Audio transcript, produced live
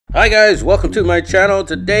Hi guys, welcome to my channel.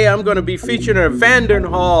 Today I'm going to be featuring a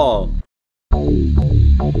Vanderhall.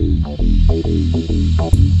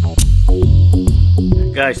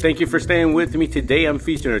 Guys, thank you for staying with me. Today I'm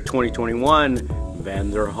featuring a 2021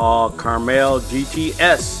 Vanderhall Carmel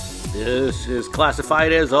GTS. This is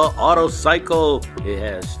classified as an auto cycle. It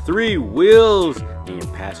has 3 wheels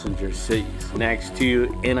and passenger seats next to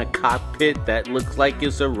you in a cockpit that looks like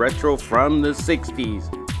it's a retro from the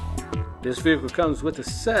 60s. This vehicle comes with a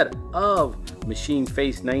set of machine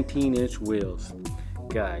face 19-inch wheels.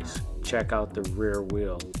 Guys, check out the rear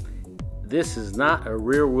wheel. This is not a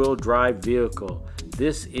rear wheel drive vehicle.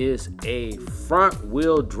 This is a front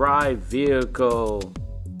wheel drive vehicle.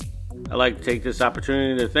 I'd like to take this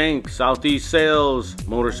opportunity to thank Southeast Sales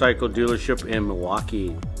Motorcycle Dealership in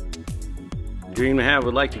Milwaukee. Dream to Have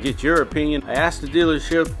would like to get your opinion. I asked the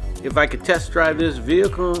dealership if I could test drive this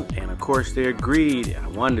vehicle, and of course they agreed. I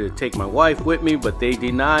wanted to take my wife with me, but they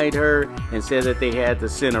denied her and said that they had to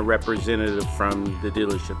send a representative from the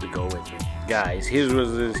dealership to go with me. Guys, here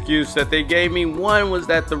was the excuse that they gave me. One was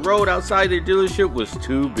that the road outside the dealership was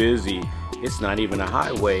too busy. It's not even a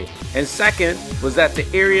highway. And second was that the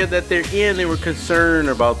area that they're in, they were concerned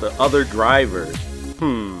about the other drivers.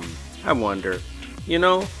 I wonder. You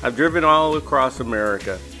know, I've driven all across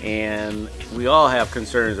America and we all have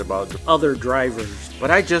concerns about other drivers.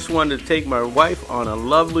 But I just wanted to take my wife on a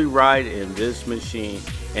lovely ride in this machine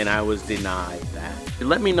and I was denied that.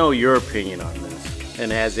 Let me know your opinion on this.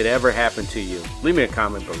 And has it ever happened to you? Leave me a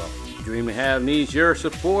comment below. Dream to Have needs your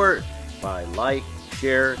support by like,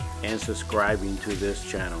 share, and subscribing to this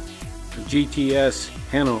channel. The GTS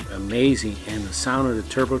handled amazing and the sound of the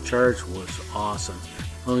turbocharged was awesome.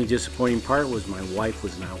 Only disappointing part was my wife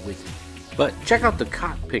was not with me. But check out the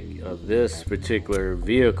cockpit of this particular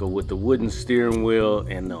vehicle with the wooden steering wheel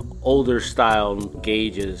and the older style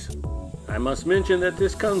gauges. I must mention that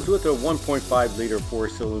this comes with a 1.5 liter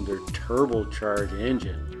 4-cylinder turbocharged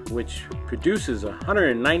engine, which produces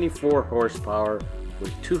 194 horsepower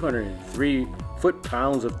with 203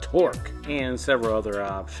 foot-pounds of torque and several other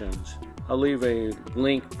options. I'll leave a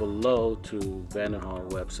link below to Vanderhall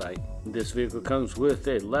website. This vehicle comes with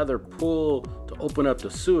a leather pull to open up the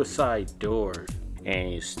suicide doors.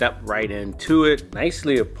 And you step right into it.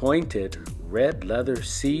 Nicely appointed red leather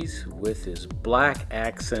seats with its black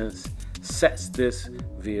accents sets this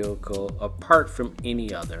vehicle apart from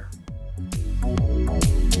any other.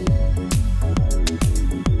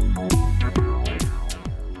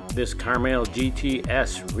 This Carmel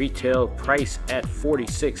GTS retail price at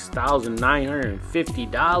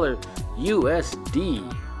 $46,950 USD.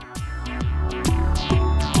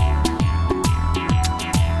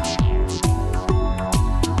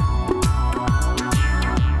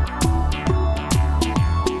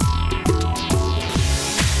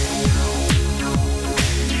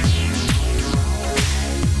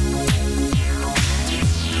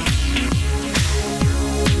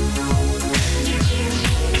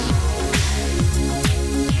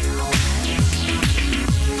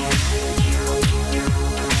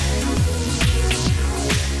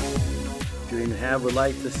 I would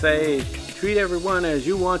like to say, treat everyone as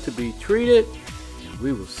you want to be treated, and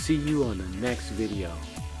we will see you on the next video.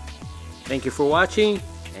 Thank you for watching,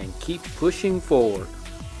 and keep pushing forward.